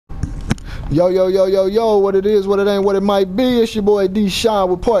Yo, yo, yo, yo, yo, what it is, what it ain't, what it might be. It's your boy D Shine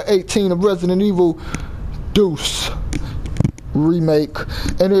with part 18 of Resident Evil Deuce Remake.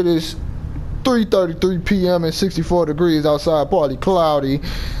 And it is 3:33 p.m. and 64 degrees outside, partly cloudy.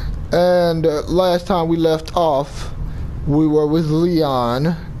 And last time we left off, we were with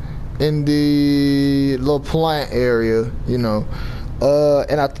Leon in the little plant area, you know.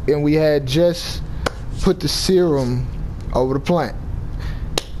 And we had just put the serum over the plant.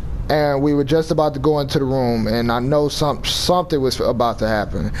 And we were just about to go into the room, and I know something was about to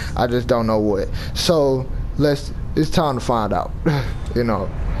happen. I just don't know what. So it's time to find out, you know.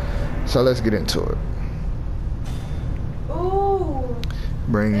 So let's get into it. Ooh.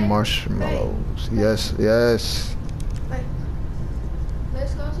 Bring marshmallows. Yes, yes. Wait.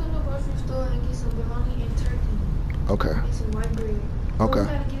 Let's go to the grocery store and get some bologna and turkey. Okay. And some white bread. Okay. We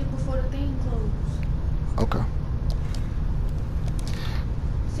gotta get it before the thing closes. Okay.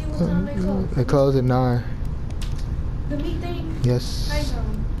 See what time they close? They close at 9. The meat thing? Yes. How you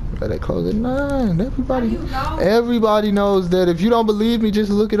know? They close at 9. How you know? Everybody knows that. If you don't believe me, just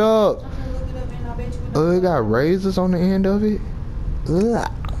look it up. I'm gonna look it up and I bet you it Oh, it got razors on the end of it. Ugh.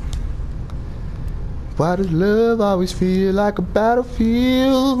 Why does love always feel like a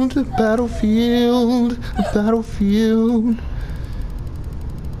battlefield? A battlefield. A battlefield.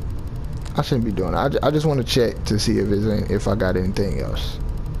 I shouldn't be doing it. I just want to check to see if I got anything else.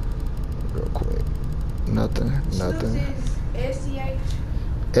 Real quick. Nothing. Nothing. SCH?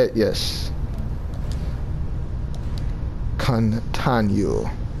 Yes. Continue.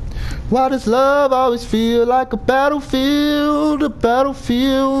 Why does love always feel like a battlefield? A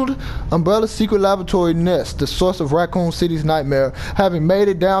battlefield. Umbrella's secret laboratory nest, the source of Raccoon City's nightmare. Having made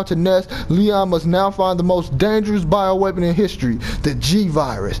it down to Nest, Leon must now find the most dangerous bioweapon in history, the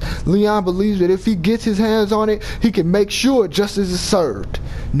G-Virus. Leon believes that if he gets his hands on it, he can make sure justice is served.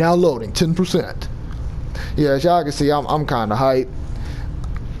 Now loading, 10%. Yeah, as y'all can see, I'm kind of hyped.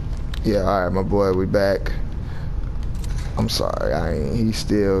 Yeah, alright, my boy, we back. I'm sorry,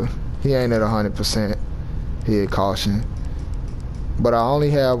 he ain't at 100%. He had caution. But I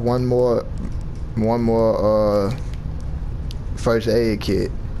only have one more first aid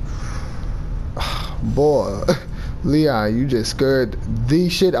kit. Boy, Leon, you just scared the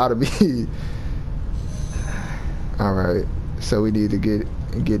shit out of me. Alright, so we need to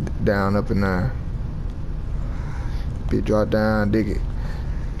get down up in there. Be drop down, dig it.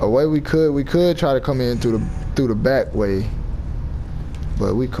 A way we could try to come in through the back way.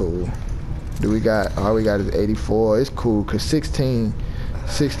 But we cool. All we got is 84. It's cool, cause 16,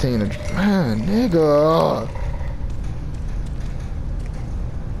 man, nigga.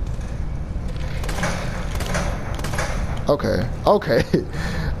 Okay.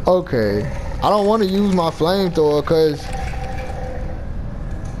 I don't want to use my flamethrower, cause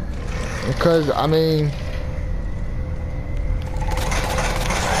I mean,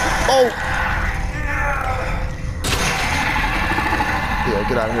 oh. Yeah,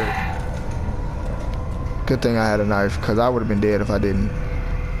 get out of here. Good thing I had a knife, because I would have been dead if I didn't.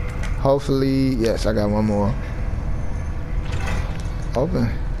 Hopefully, yes, I got one more. Open.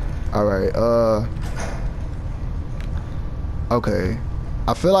 Alright, okay.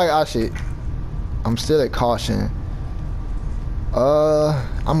 I feel like I'm still at caution.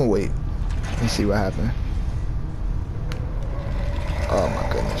 I'ma wait. Let's see what happened. Oh my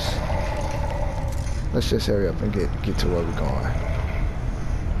goodness. Let's just hurry up and get to where we're going.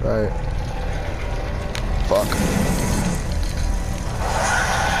 Right. Fuck.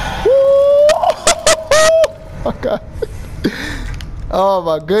 Oh god. Oh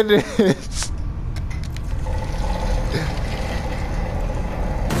my goodness.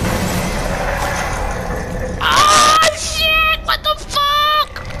 Ah shit! What the fuck?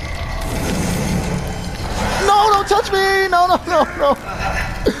 No, don't touch me! No.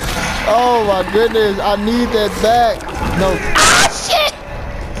 Oh my goodness, I need that back. No. Ah shit!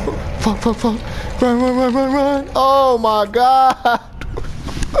 Fuck. Run. Oh my god.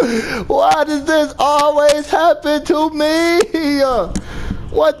 Why does this always happen to me?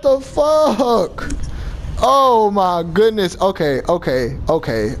 What the fuck? Oh my goodness. Okay.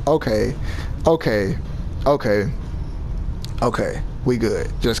 We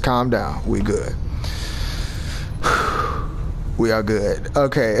good. Just calm down. We good. We are good.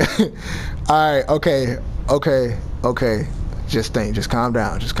 Okay. Alright, okay. Just calm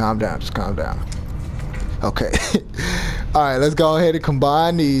down. Okay. Alright, let's go ahead and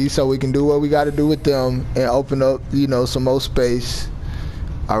combine these so we can do what we gotta do with them and open up, you know, some more space.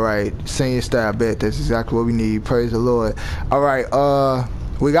 Alright, senior style bet. That's exactly what we need. Praise the Lord. Alright,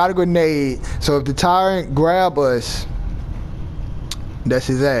 we got a grenade. So if the tyrant grab us, that's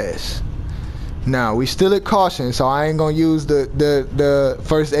his ass. Now we still at caution, so I ain't gonna use the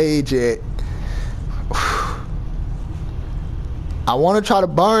first aid yet. I want to try to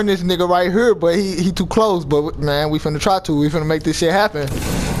burn this nigga right here, but he too close. But man, we finna try to. We finna make this shit happen.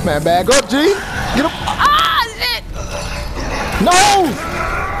 Man, bag up, G. Get up. Ah, shit! No!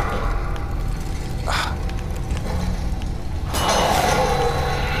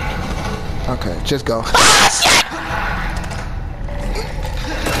 Okay, just go. Ah, shit!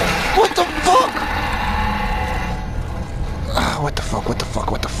 What the fuck? What the fuck? What the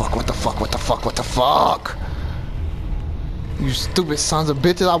fuck? What the fuck? What the fuck? What the fuck? What the fuck? You stupid sons of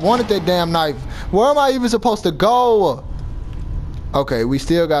bitches. I wanted that damn knife. Where am I even supposed to go? Okay, we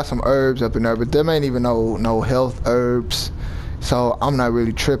still got some herbs up in there, but them ain't even no health herbs. So I'm not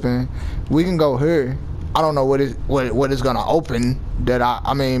really tripping. We can go here. I don't know what is gonna open that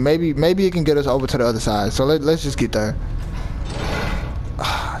I mean maybe it can get us over to the other side. So let's just get there.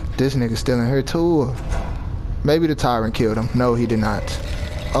 This nigga still in here too. Maybe the tyrant killed him. No, he did not.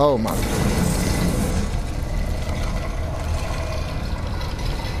 Oh my God.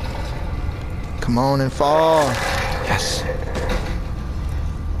 Come on and fall. Yes.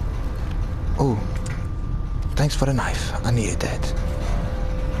 Oh. Thanks for the knife. I needed that.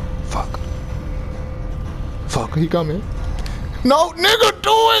 Fuck. Fuck, he coming. No, nigga,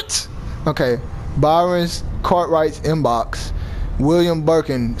 do it! Okay. Byron's Cartwright's inbox. William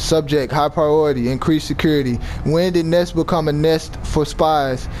Birkin, subject, high priority, increased security. When did Nest become a nest for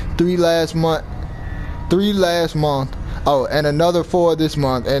spies? 3 last month. Oh, and another 4 this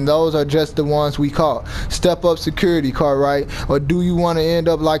month, and those are just the ones we caught. Step up security, Cartwright, or do you want to end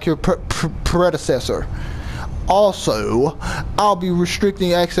up like your predecessor? Also, I'll be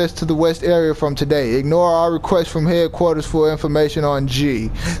restricting access to the west area from today. Ignore our request from headquarters for information on G.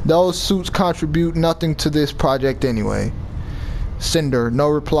 Those suits contribute nothing to this project anyway. Sender, no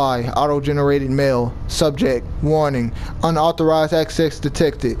reply. Auto-generated mail. Subject, warning. Unauthorized access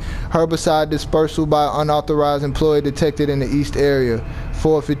detected. Herbicide dispersal by unauthorized employee detected in the east area.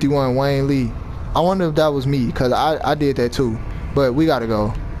 451 Wayne Lee. I wonder if that was me, because I did that too. But we gotta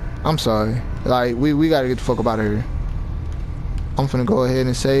go. I'm sorry. Like, we gotta get the fuck up out of here. I'm finna go ahead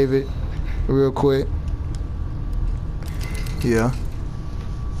and save it real quick. Yeah.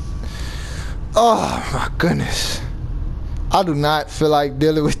 Oh my goodness. I do not feel like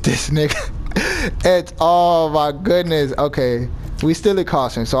dealing with this nigga at all. My goodness. Okay, we still at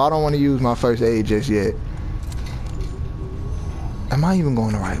caution, so I don't want to use my first aid just yet. Am I even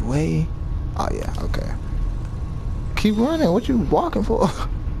going the right way? Oh yeah, okay. Keep running. What you walking for?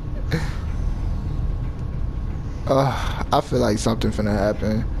 I feel like something finna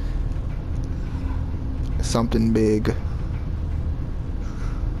happen. Something big.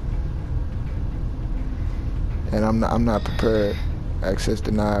 And I'm not prepared. Access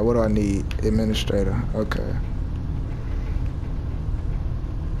denied. What do I need? Administrator. Okay.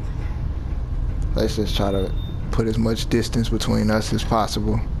 Let's just try to put as much distance between us as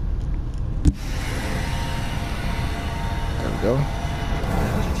possible. There we go.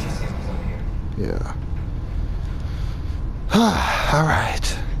 Yeah.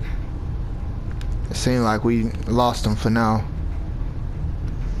 Alright. It seemed like we lost him for now.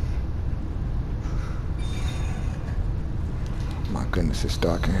 My goodness, it's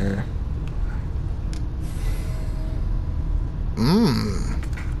dark in here.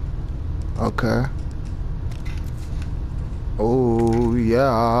 Okay. Oh,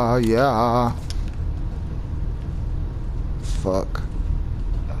 yeah. Fuck.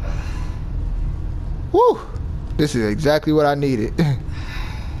 Woo! This is exactly what I needed.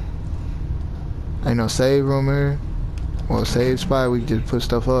 Ain't no save room here. Well, save spot, we can just put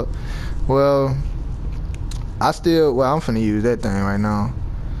stuff up. Well, I'm finna use that thing right now.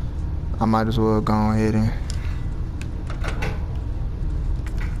 I might as well go ahead and...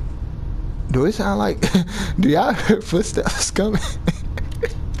 Do it sound like... Do y'all hear footsteps coming?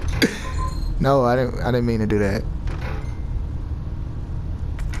 No, I didn't mean to do that.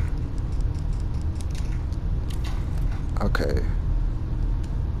 Okay.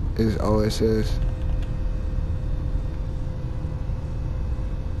 Is OSS.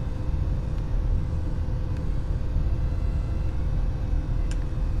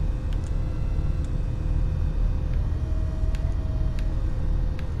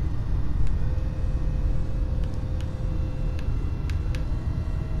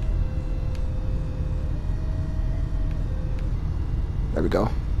 There we go.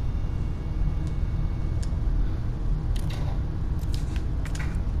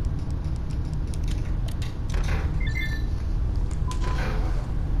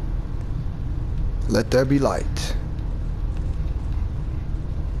 Let there be light.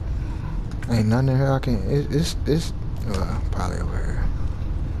 Ain't nothing in here I can. It's probably over here.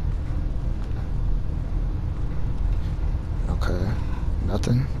 Okay,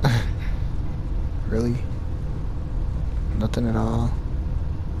 nothing. Really? Nothing at all.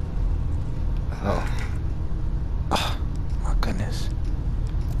 Oh. Oh, my goodness.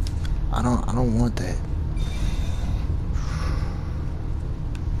 I don't want that.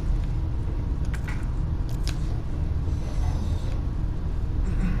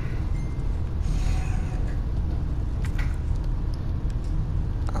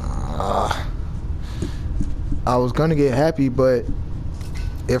 I was gonna get happy, but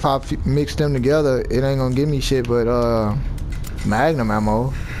if I mix them together, it ain't gonna give me shit but Magnum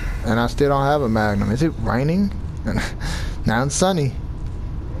ammo, and I still don't have a Magnum. Is it raining? Now it's sunny.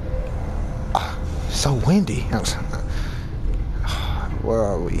 So windy. Where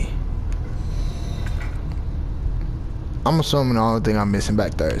are we? I'm assuming the only thing I'm missing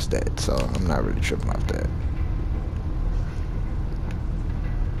back there is that, so I'm not really tripping off that.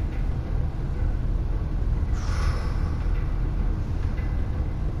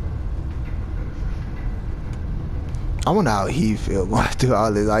 I wonder how he feels going through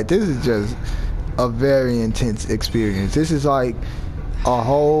all this. Like, this is just a very intense experience. This is like a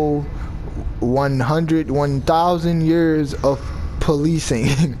whole 1,000 years of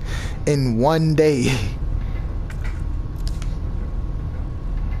policing in one day.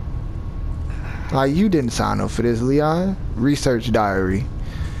 Like, you didn't sign up for this, Leon. Research diary.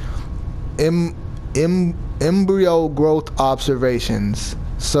 Embryo growth observations.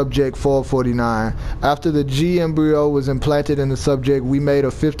 Subject 449. After the G embryo was implanted in the subject, we made a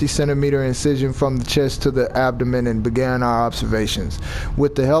 50-centimeter incision from the chest to the abdomen and began our observations.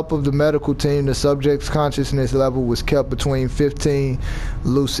 With the help of the medical team, the subject's consciousness level was kept between 15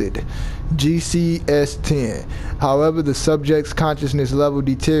 lucid. GCS-10. However, the subject's consciousness level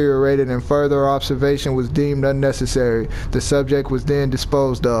deteriorated and further observation was deemed unnecessary. The subject was then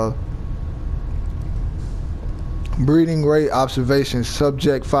disposed of. Breeding rate observations.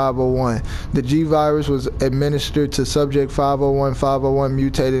 Subject 501. The G virus was administered to subject 501. 501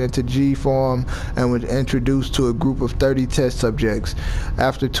 mutated into G form and was introduced to a group of 30 test subjects.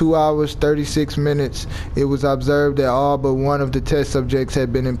 After 2 hours 36 minutes, it was observed that all but one of the test subjects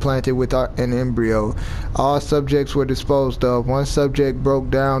had been implanted with an embryo. All subjects were disposed of. One subject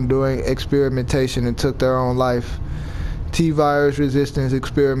broke down during experimentation and took their own life. T-virus resistance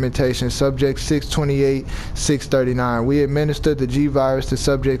experimentation. Subject 628-639. We administered the G-virus to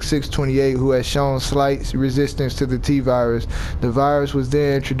subject 628, who has shown slight resistance to the T-virus. The virus was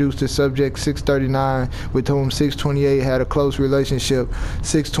then introduced to subject 639, with whom 628 had a close relationship.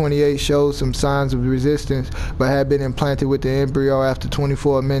 628 showed some signs of resistance, but had been implanted with the embryo after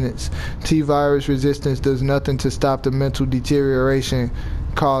 24 minutes. T-virus resistance does nothing to stop the mental deterioration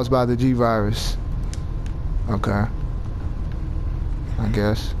caused by the G-virus. Okay. I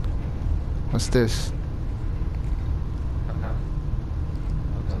guess. What's this?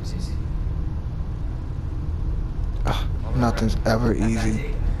 Nothing's ever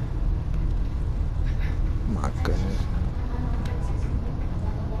easy. My goodness.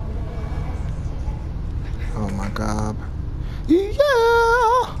 Oh my God.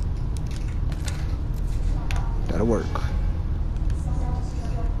 Yeah! That'll work.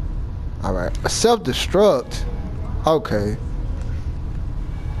 Alright. Self-destruct. Okay.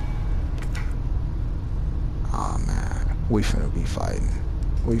 Oh man, we finna be fighting.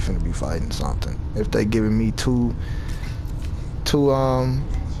 We finna be fighting something. If they giving me two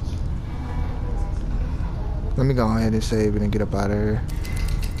let me go ahead and save it and get up out of here.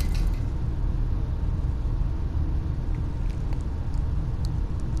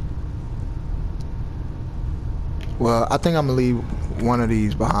 Well, I think I'm gonna leave one of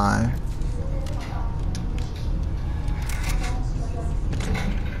these behind.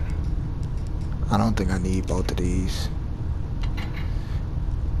 I don't think I need both of these.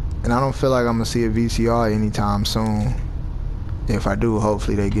 And I don't feel like I'm gonna see a VCR anytime soon. If I do,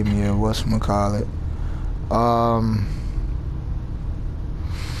 hopefully they give me a whatchamacallit.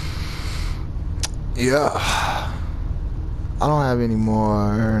 Yeah. I don't have any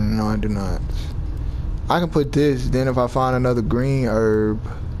more. No, I do not. I can put this, then if I find another green herb,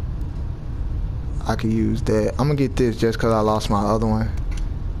 I can use that. I'm gonna get this just cause I lost my other one.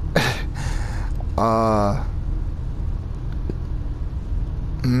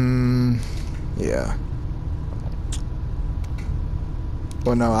 Yeah.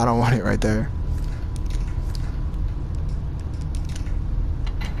 Well, no, I don't want it right there.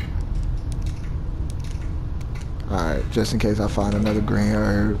 Alright, just in case I find another green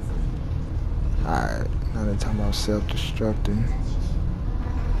herb. Alright, now they're talking about self-destructing.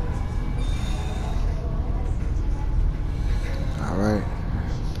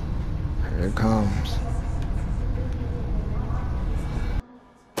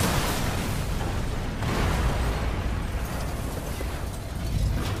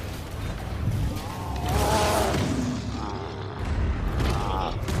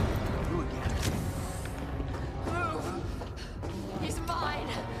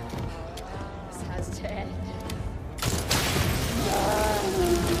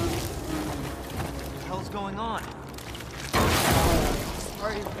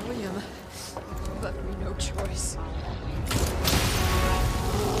 choice.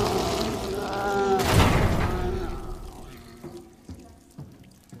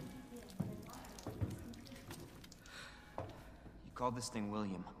 You called this thing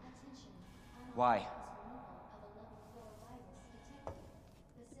William. Why?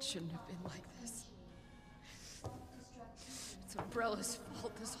 It shouldn't have been like this. It's Umbrella's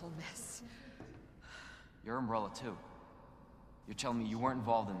fault, this whole mess. You're Umbrella too. You're telling me you weren't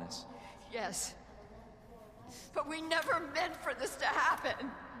involved in this? Yes. But we never meant for this to happen.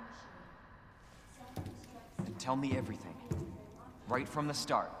 Then tell me everything. Right from the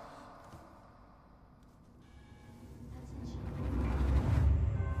start.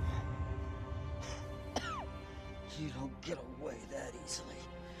 You don't get away that easily.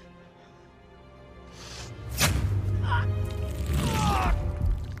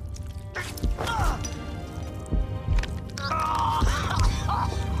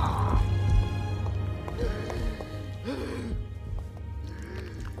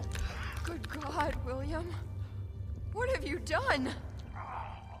 Good God, William. What have you done?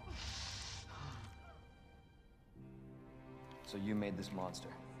 So you made this monster.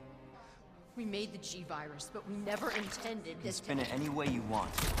 We made the G-Virus, but we never intended You can this spin it any way you want.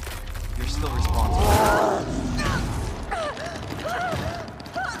 You're still responsible.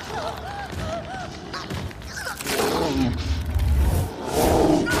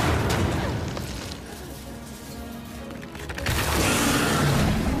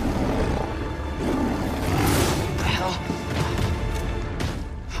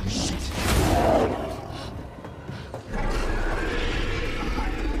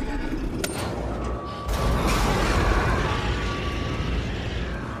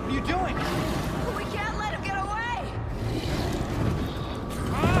 What are you doing? We can't let him get away!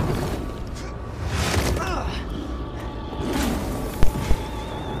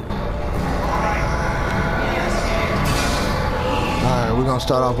 Alright, we're gonna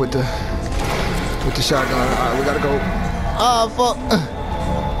start off with the shotgun. Alright, we gotta go. Ah, fuck.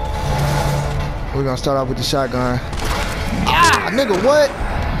 We're gonna start off with the shotgun. Ah, nigga, what?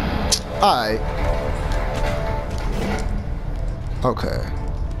 Alright. Okay.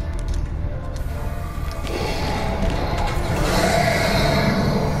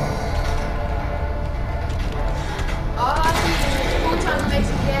 All I see is who trying to make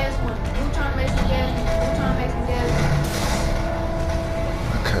some gas money. Who trying to make some gas money. Who trying to make some gas money.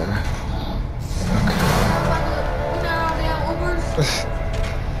 Okay. We not all damn Ubers.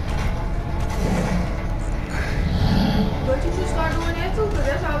 But you should start doing that too, because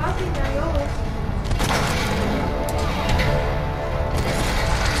that's all I see down yours.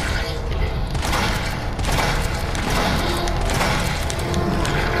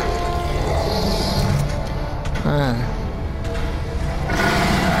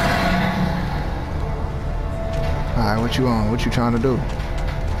 Alright, what you on? What you trying to do?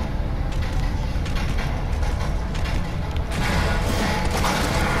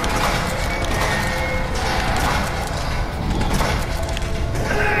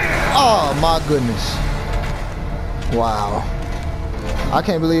 Oh my goodness. Wow. I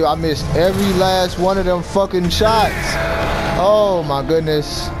can't believe I missed every last one of them fucking shots. Oh my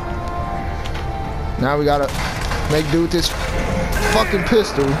goodness. Now we gotta make do with this fucking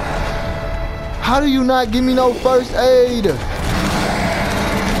pistol. How do you not give me no first aid?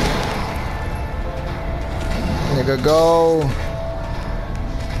 Nigga, go.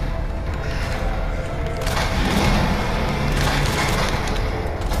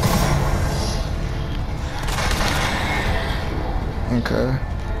 Okay.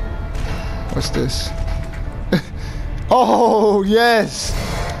 What's this? Oh, yes.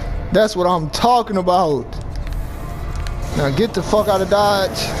 That's what I'm talking about. Now get the fuck out of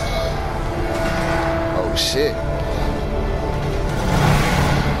Dodge. Oh, shit.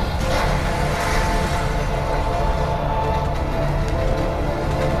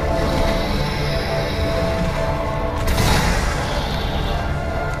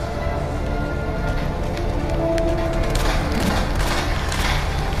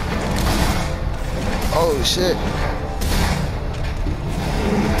 Oh, shit.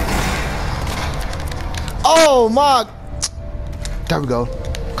 Oh, my. There we go.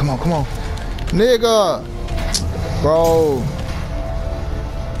 Come on, come on. Nigga. Bro.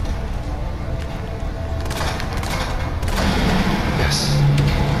 Yes.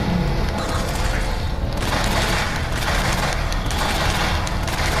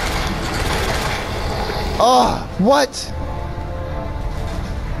 Oh, what?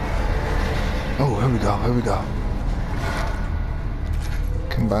 Oh, here we go, here we go.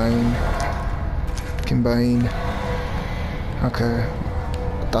 Combine. Combine. Okay.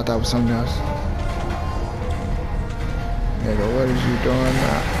 I thought that was something else. Nigga, what is you doing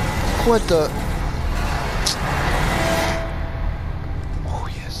now? What the? Oh,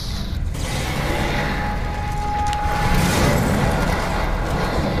 yes.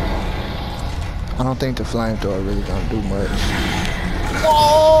 I don't think the flamethrower really gonna do much.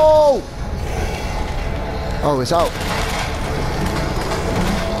 Whoa! Oh, it's out.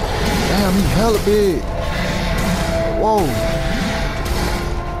 Damn, he hella big. Whoa.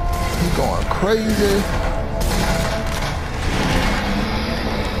 He going crazy.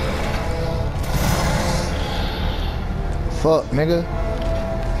 Fuck, nigga.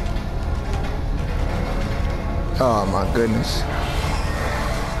 Oh my goodness.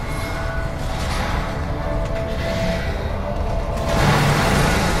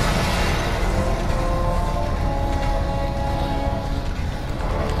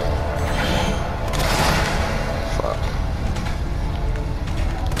 Fuck.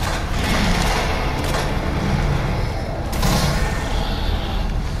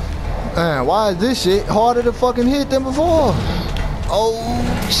 Man, why is this shit harder to fucking hit than before? Oh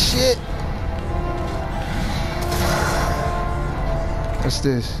shit. What's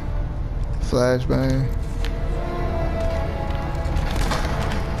this? Flashbang.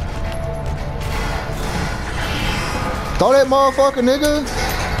 Throw that motherfucker, nigga.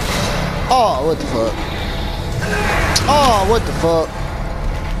 Oh, what the fuck? Oh, what the fuck?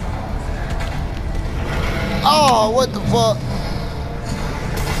 Oh, what the fuck?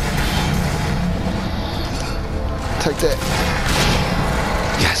 Take that.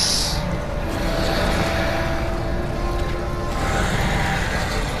 Yes.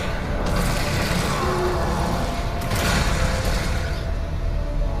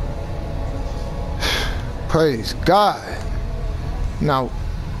 Praise God. Now,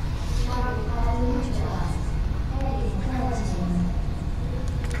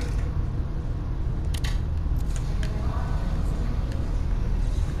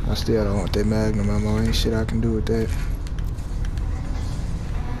 I still don't want that Magnum ammo. Ain't shit I can do with that.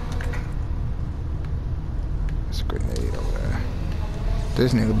 There's a grenade over there.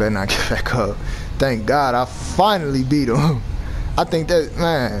 This nigga better not get back up. Thank God I finally beat him. I think that,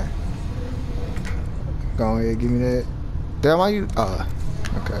 man. Go ahead, give me that. Damn, why you?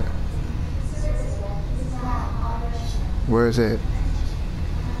 Okay. Where is it?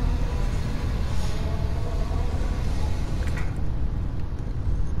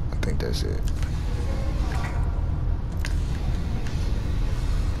 I think that's it.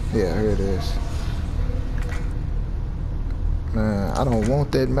 Yeah, here it is. Man, I don't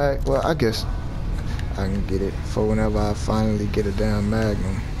want that mag. Well, I guess I can get it for whenever I finally get a damn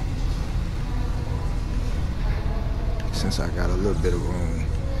Magnum. Since I got a little bit of room.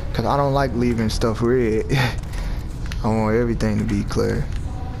 Cause I don't like leaving stuff red. I want everything to be clear.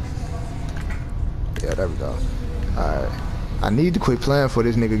 Yeah, there we go. Alright. I need to quit playing for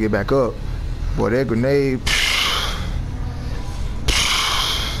this nigga get back up. Boy, that grenade.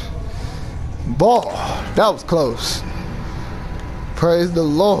 Ball. That was close. Praise the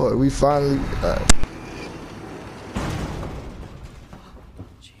Lord. We finally.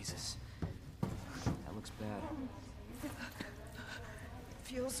 Jesus. That looks bad. It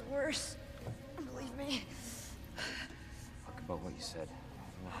feels worse. Believe me. Fuck about what you said.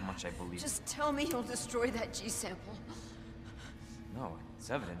 I don't know how much I believe. Just tell me you'll destroy that G sample. No, it's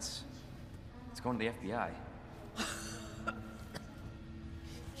evidence. It's going to the FBI.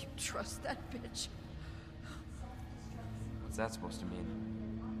 You trust that bitch? What's that supposed to mean?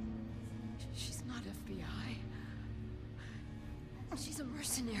 She's not FBI. She's a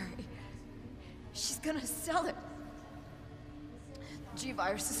mercenary. She's gonna sell it. The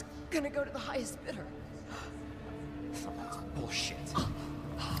G-Virus is gonna go to the highest bidder. That's bullshit.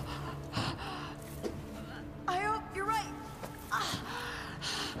 I hope you're right.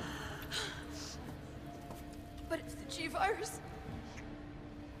 But if the G-Virus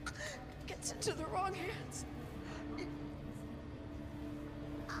gets into the wrong hands...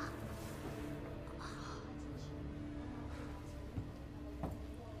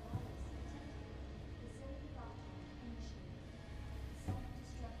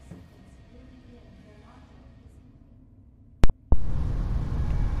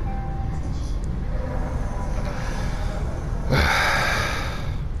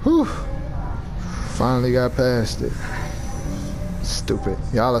 Whew. Finally got past it. Stupid.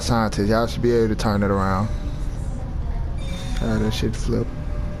 Y'all are scientists. Y'all should be able to turn it around. How that shit flip.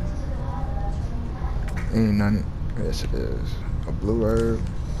 Ain't nothing. Yes, it is. A blue herb.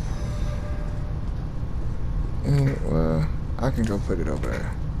 Well, I can go put it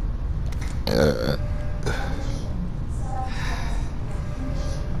over there.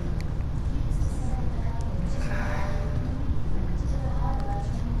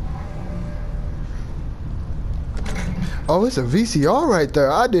 Oh, it's a VCR right there.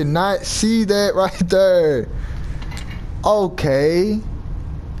 I did not see that right there. Okay.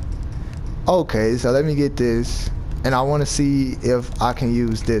 Okay, so let me get this. And I want to see if I can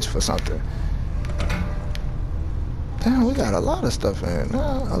use this for something. Damn, we got a lot of stuff in here.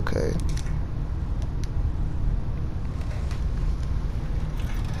 Nah, okay.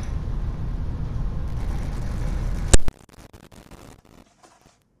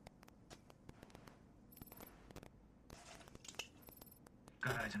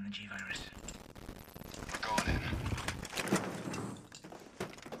 Got eyes on the G-virus. Going in.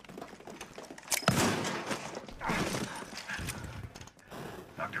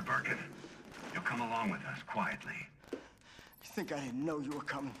 Dr. Birkin, you'll come along with us quietly. You think I didn't know you were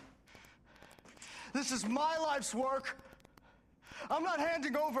coming? This is my life's work. I'm not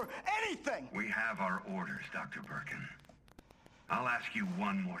handing over anything. We have our orders, Dr. Birkin. I'll ask you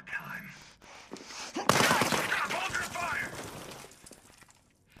one more time. Stop! Hold your fire!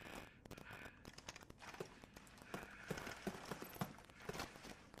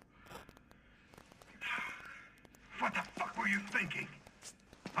 What the fuck were you thinking?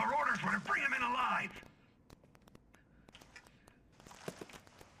 Our orders were to bring him in alive.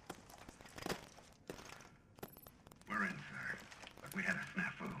 We're in, sir. But we had a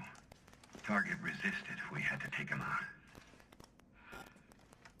snafu. Target resisted. We had to take him out.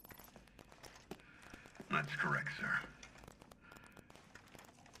 That's correct, sir.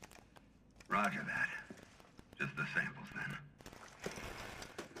 Roger that. Just the samples, then.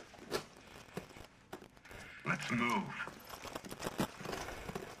 Let's move.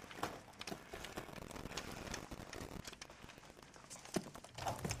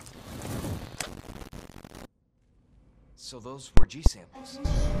 So those were G samples.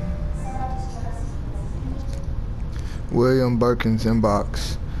 William Birkin's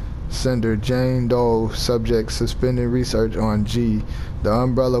inbox. Sender Jane Doe, subject suspending research on G. The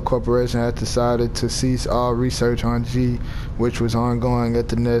Umbrella Corporation has decided to cease all research on G, which was ongoing at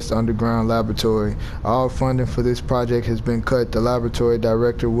the Nest Underground Laboratory. All funding for this project has been cut. The laboratory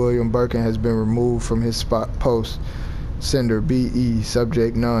director, William Birkin, has been removed from his post. Sender BE,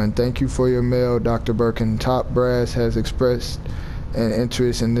 subject none. Thank you for your mail, Dr. Birkin. Top brass has expressed an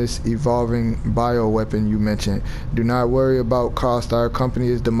interest in this evolving bioweapon you mentioned. Do not worry about cost. Our company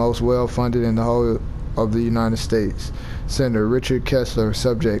is the most well-funded in the whole of the United States. Sender Richard Kessler,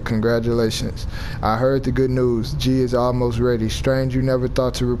 subject, congratulations. I heard the good news. G is almost ready. Strange you never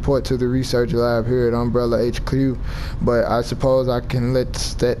thought to report to the research lab here at Umbrella HQ, but I suppose I can let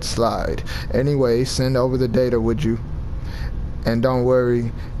that slide. Anyway, send over the data, would you? And don't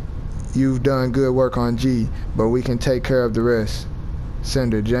worry, you've done good work on G, but we can take care of the rest.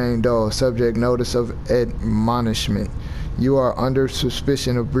 Sender Jane Doe, subject notice of admonishment. You are under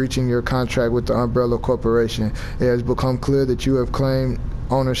suspicion of breaching your contract with the Umbrella Corporation. It has become clear that you have claimed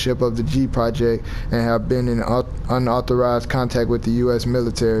ownership of the G project and have been in unauthorized contact with the U.S.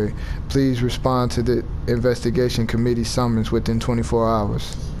 military. Please respond to the investigation committee summons within 24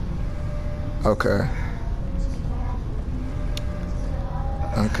 hours. Okay.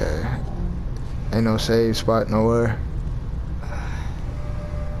 Okay. Ain't no save spot nowhere.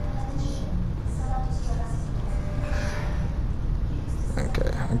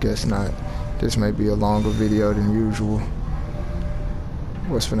 Okay, I guess not. This may be a longer video than usual.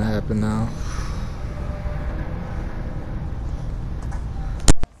 What's gonna happen now?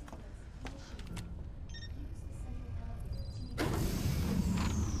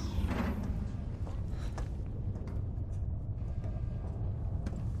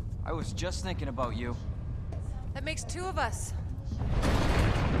 I was just thinking about you. That makes two of us.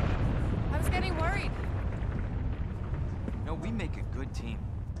 I was getting worried. No, we make a good team.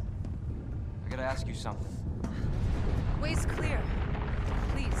 I gotta ask you something. Way's clear.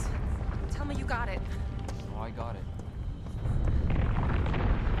 Please, tell me you got it. Oh, I got it.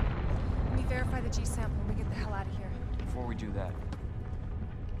 Let me verify the G sample and we get the hell out of here. Before we do that,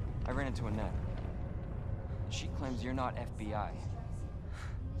 I ran into Annette. She claims you're not FBI.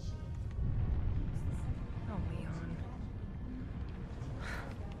 Oh, Leon.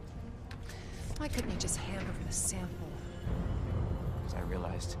 Why couldn't you just hand over the sample? Because I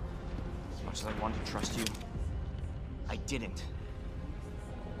realized, as much as I wanted to trust you, I didn't.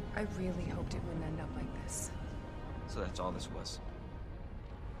 I really hoped it wouldn't end up like this. So that's all this was.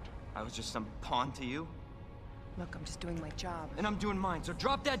 I was just some pawn to you? Look, I'm just doing my job. And I'm doing mine, so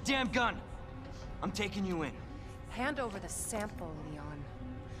drop that damn gun! I'm taking you in. Hand over the sample, Leon.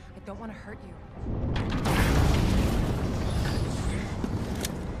 I don't want to hurt you.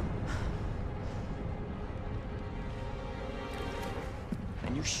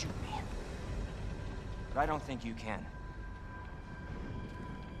 And you shoot me. But I don't think you can.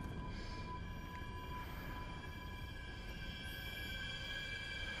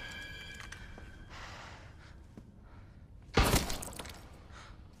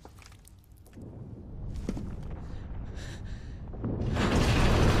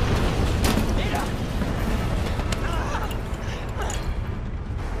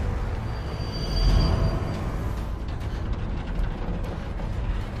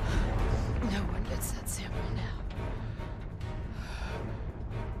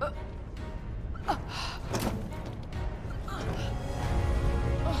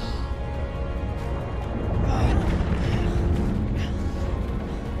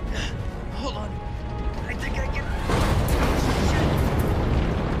 Hold on. I think I can.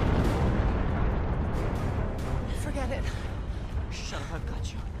 Forget it. Shut up, I've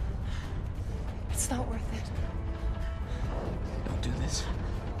got you. It's not worth it. Don't do this.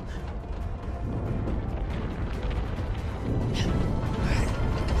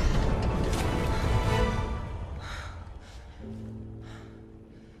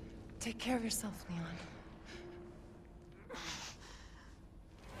 Take care of yourself, Leon.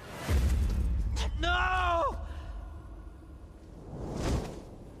 No!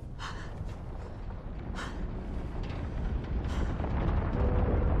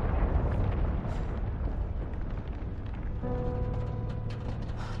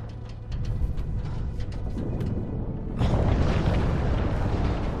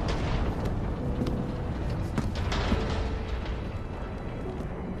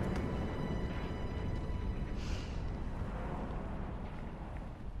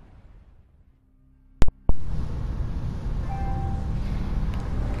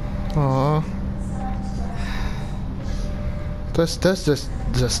 Aw. That's just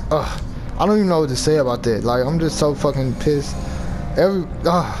I don't even know what to say about that. Like, I'm just so fucking pissed.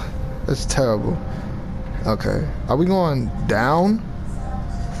 That's terrible. Okay, are we going down?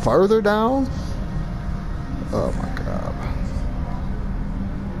 Further down? Oh my god.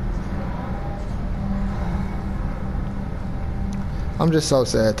 I'm just so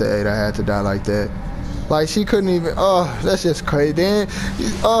sad that Ada had to die like that. Like, she couldn't even, that's just crazy. Then,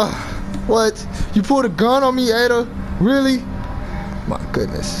 what? You pulled a gun on me, Ada? Really? My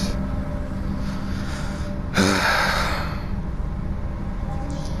goodness.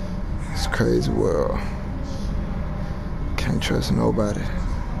 It's a crazy world. Can't trust nobody.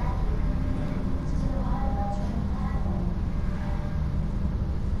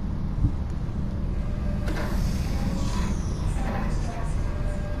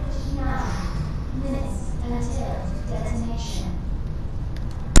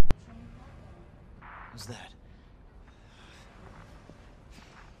 What's that?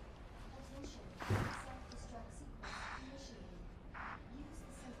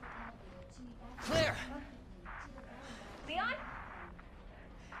 Claire! Leon?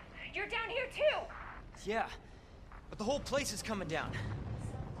 You're down here too! Yeah, but the whole place is coming down.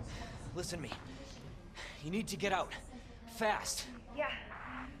 Listen to me. You need to get out. Fast. Yeah.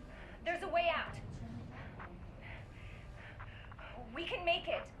 There's a way out. We can make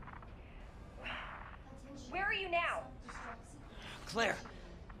it. Where are you now? Claire,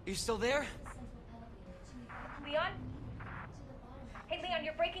 are you still there? Leon? Hey, Leon,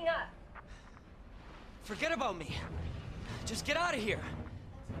 you're breaking up. Forget about me. Just get out of here.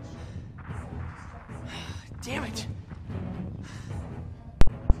 Damn it.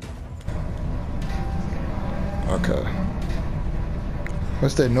 Okay.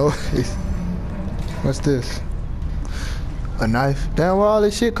 What's that noise? What's this? A knife? Damn, where all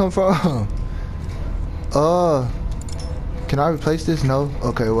this shit come from? Can I replace this? No?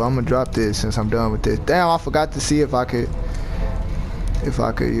 Okay, well, I'm gonna drop this since I'm done with this. Damn, I forgot to see if I could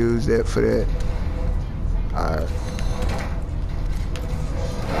use that for that. Alright.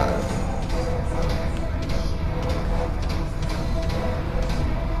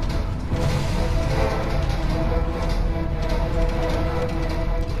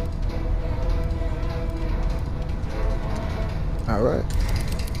 Alright.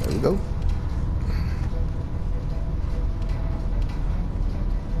 There we go.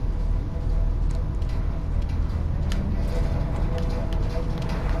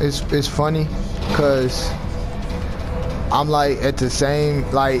 It's funny because I'm like at the same,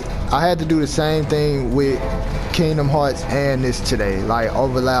 like I had to do the same thing with Kingdom Hearts and this today, like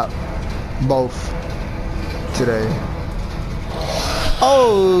overlap both today.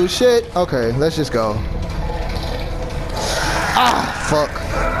 Oh shit. Okay, let's just go. Ah, fuck.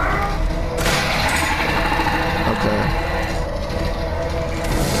 Okay.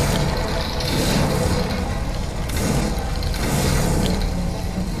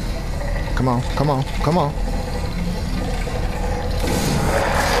 Come on, come on, come on.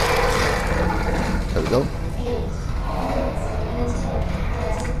 There we go.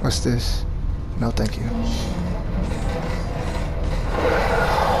 What's this? No, thank you.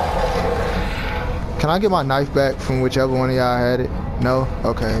 Can I get my knife back from whichever one of y'all had it? No?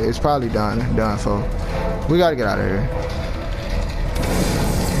 Okay, it's probably done for. We gotta get out of here.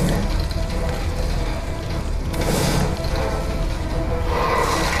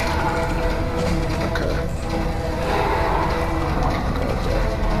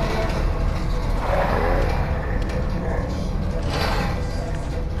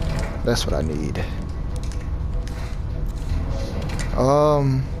 That's what I need.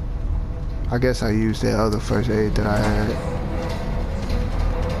 I guess I used that other first aid that I had.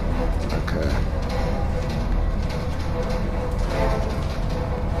 Okay.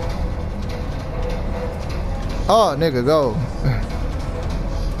 Oh, nigga, go.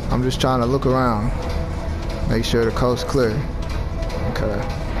 I'm just trying to look around. Make sure the coast's clear. Okay.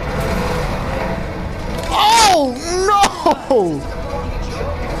 Oh, no!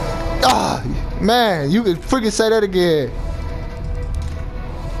 Ah, man, you could freaking say that again.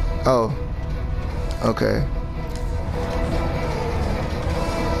 Oh. Okay.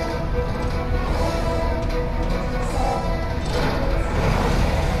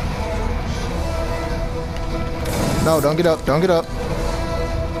 No, don't get up. Don't get up.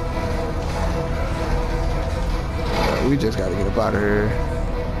 We just gotta get up out of here.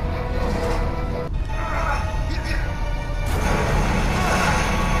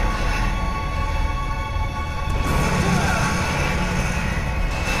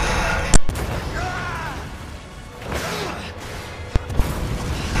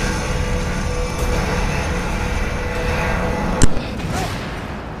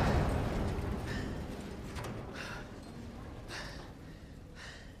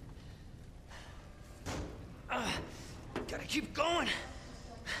 Gotta keep going.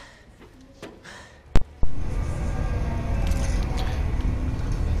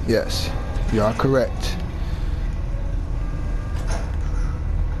 Yes, you are correct.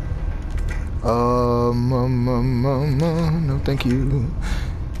 No, thank you.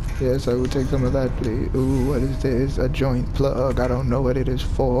 Yes, I will take some of that, please. Ooh, what is this? A joint plug. I don't know what it is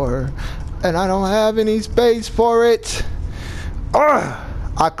for. And I don't have any space for it. Ugh,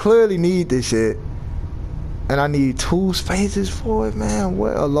 I clearly need this shit. And I need 2 spaces for it, man.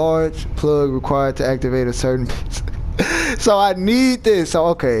 What a large plug required to activate a certain so I need this. So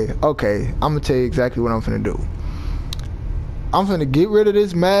okay, I'm gonna tell you exactly what I'm finna do. I'm finna get rid of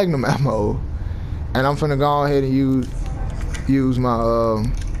this magnum ammo, and I'm finna go ahead and use my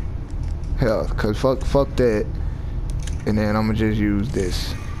health, cause fuck that. And then I'm gonna just use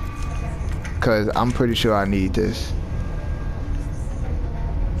this, cause I'm pretty sure I need this.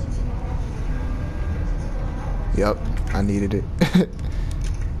 Yep, I needed it.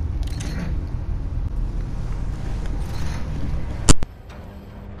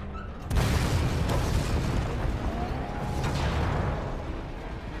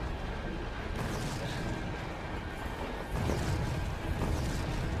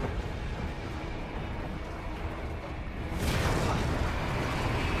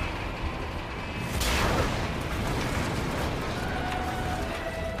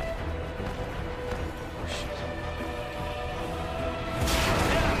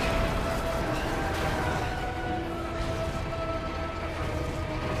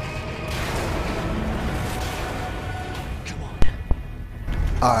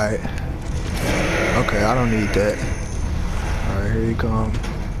 Alright. Okay, I don't need that. Alright, here you come.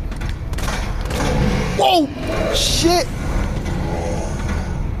 Whoa! Shit!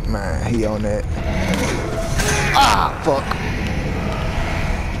 Man, he on that. Ah, fuck.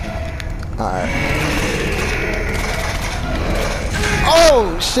 Alright.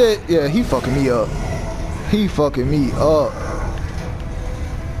 Oh, shit! Yeah, he fucking me up. He fucking me up.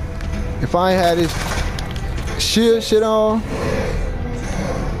 If I ain't had this shield shit on.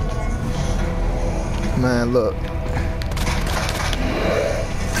 Man, look.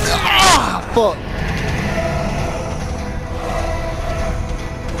 Ah, fuck.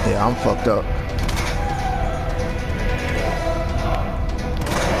 Yeah, I'm fucked up.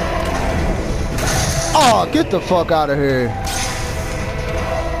 Oh, get the fuck out of here.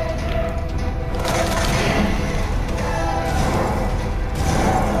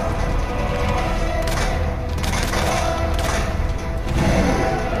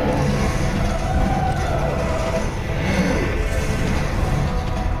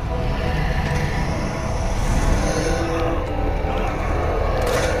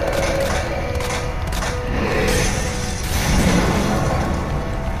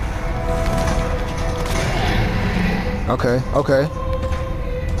 Okay.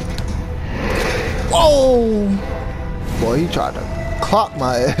 Whoa! Boy, he tried to clock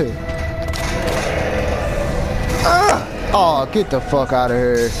my ass. Oh, get the fuck out of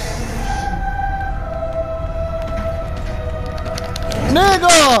here.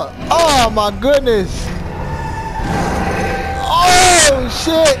 Nigga! Oh my goodness! Oh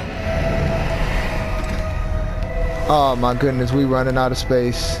shit! Oh my goodness, we running out of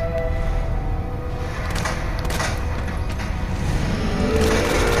space.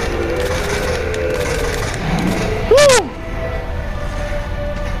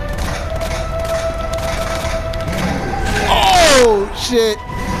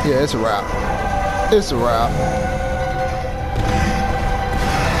 It's a wrap. It's a wrap.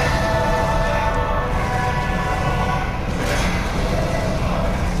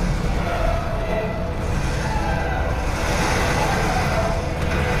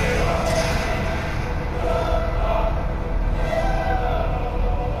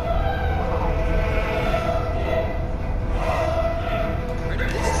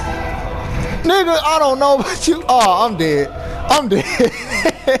 Nigga, I don't know about you. Oh, I'm dead. I'm dead.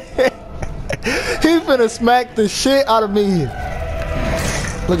 He finna smack the shit out of me.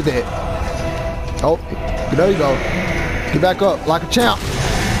 Look at that. Oh, there you go. Get back up like a champ.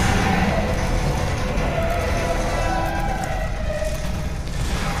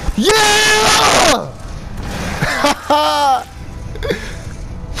 Yeah!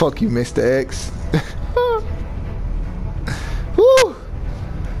 Fuck you, Mr. X. Woo!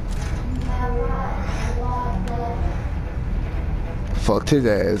 Fucked his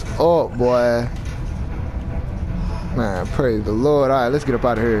ass up, boy. Man, praise the Lord. Alright, let's get up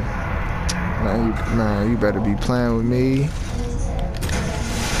out of here. Man, you better be playing with me.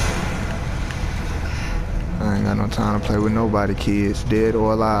 I ain't got no time to play with nobody, kids, dead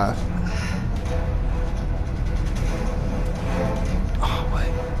or alive. Oh,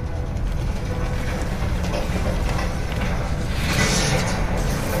 wait.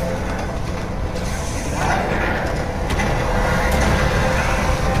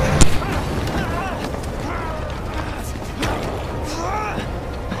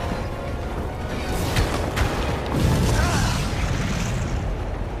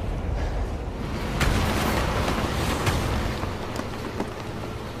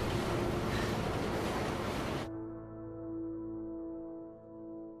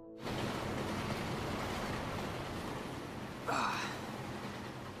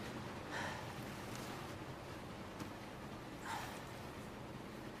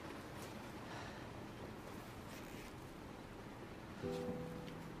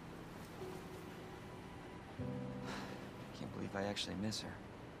 Can't believe I actually miss her.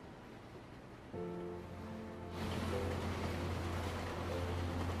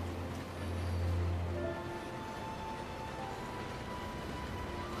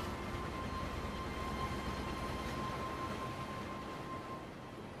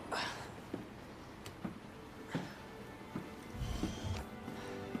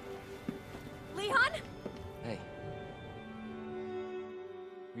 Leon? Hey.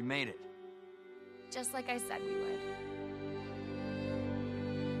 We made it. Just like I said we would.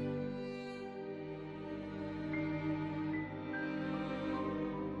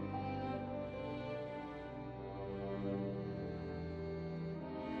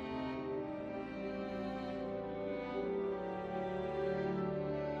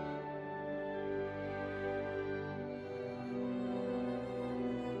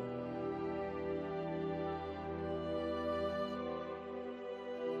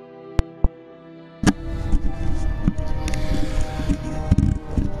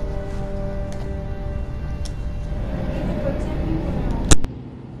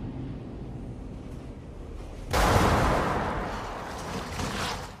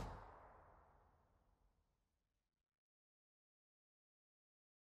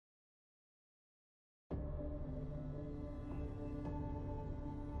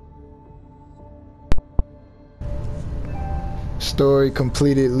 Story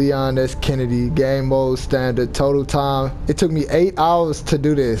completed. Leon S. Kennedy. Game mode standard. Total time. It took me 8 hours to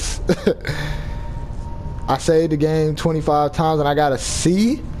do this. I saved the game 25 times and I got a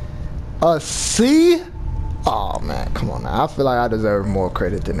C? A C? Oh man, come on now. I feel like I deserve more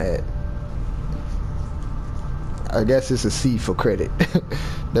credit than that. I guess it's a C for credit.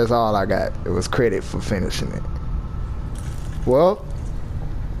 That's all I got. It was credit for finishing it. Well,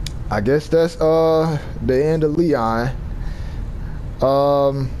 I guess that's the end of Leon.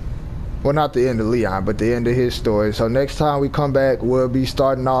 Well, not the end of Leon, but the end of his story. So next time we come back, we'll be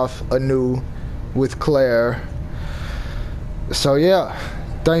starting off anew with Claire. So yeah,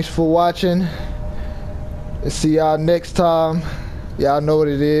 thanks for watching. See y'all next time. Y'all know what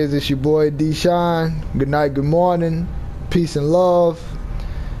it is. It's your boy D-Shine. Good night, good morning, peace and love,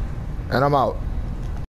 and I'm out.